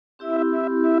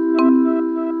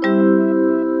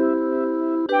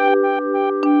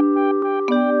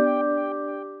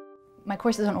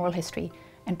course is on oral history,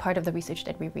 and part of the research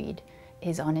that we read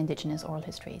is on Indigenous oral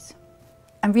histories.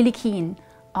 I'm really keen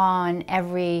on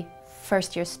every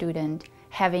first-year student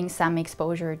having some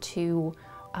exposure to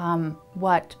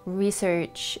what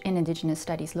research in Indigenous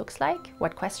studies looks like,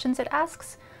 what questions it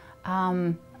asks,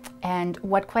 and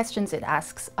what questions it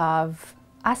asks of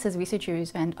us as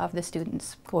researchers and of the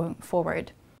students going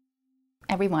forward.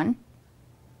 Everyone,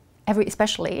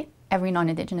 especially every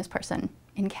non-Indigenous person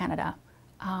in Canada,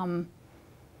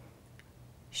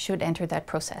 should enter that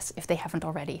process, if they haven't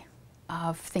already,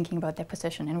 of thinking about their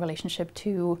position in relationship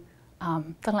to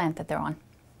the land that they're on.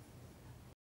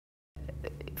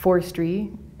 Forestry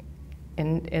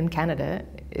in Canada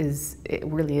it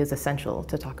really is essential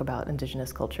to talk about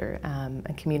Indigenous culture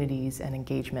and communities and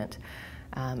engagement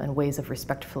and ways of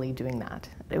respectfully doing that.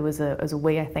 It was a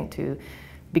way, I think, to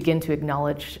begin to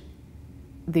acknowledge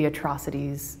the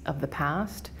atrocities of the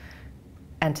past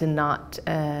and to not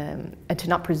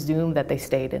presume that they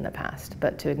stayed in the past,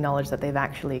 but to acknowledge that they've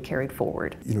actually carried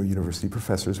forward. You know, university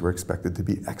professors were expected to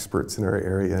be experts in our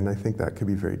area, and I think that could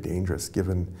be very dangerous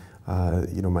given,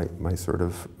 you know, my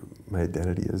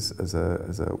identity as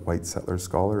a white settler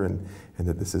scholar, and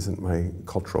that this isn't my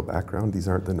cultural background. These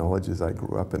aren't the knowledges I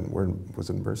grew up and was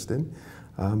immersed in.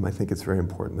 I think it's very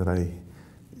important that I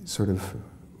sort of,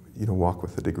 you know, walk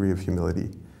with a degree of humility.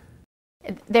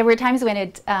 There were times when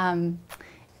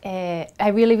I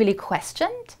really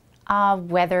questioned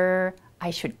whether I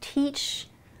should teach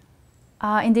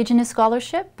Indigenous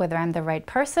scholarship, whether I'm the right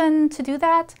person to do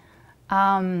that,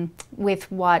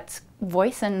 with what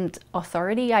voice and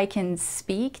authority I can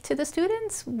speak to the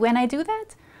students when I do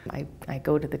that. I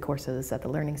go to the courses at the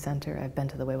Learning Center. I've been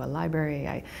to the Waywell Library.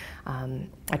 I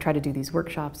try to do these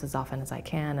workshops as often as I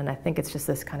can, and I think it's just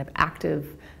this kind of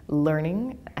active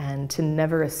learning, and to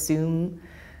never assume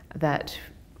that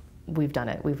we've done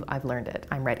it, I've learned it,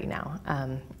 I'm ready now.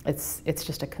 It's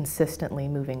just a consistently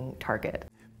moving target.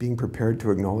 Being prepared to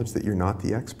acknowledge that you're not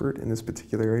the expert in this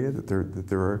particular area, that there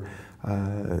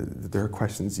are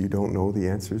questions you don't know the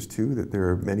answers to, that there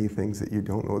are many things that you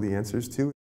don't know the answers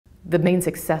to. The main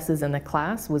successes in the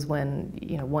class was when,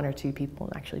 you know, one or two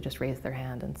people actually just raised their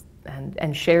hand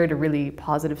and shared a really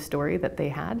positive story that they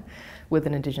had with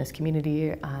an Indigenous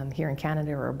community here in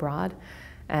Canada or abroad,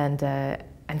 and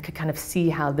could kind of see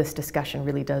how this discussion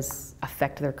really does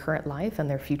affect their current life and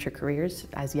their future careers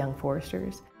as young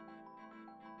foresters.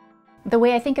 The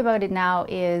way I think about it now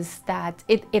is that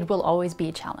it will always be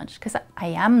a challenge, because I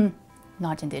am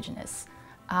not Indigenous.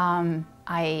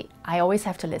 I always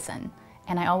have to listen,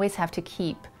 and I always have to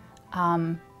keep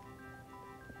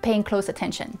paying close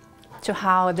attention to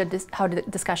how the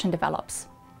discussion develops,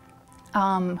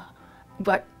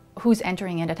 who's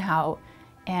entering it and how,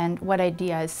 and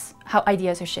how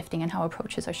ideas are shifting and how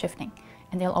approaches are shifting.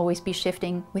 And they'll always be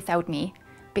shifting without me,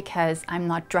 because I'm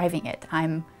not driving it.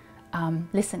 I'm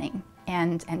listening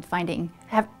and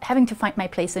having to find my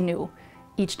place anew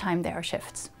each time there are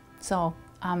shifts. So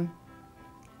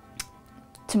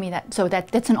to me,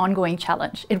 that's an ongoing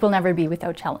challenge. It will never be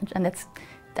without challenge, and that's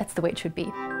the way it should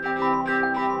be.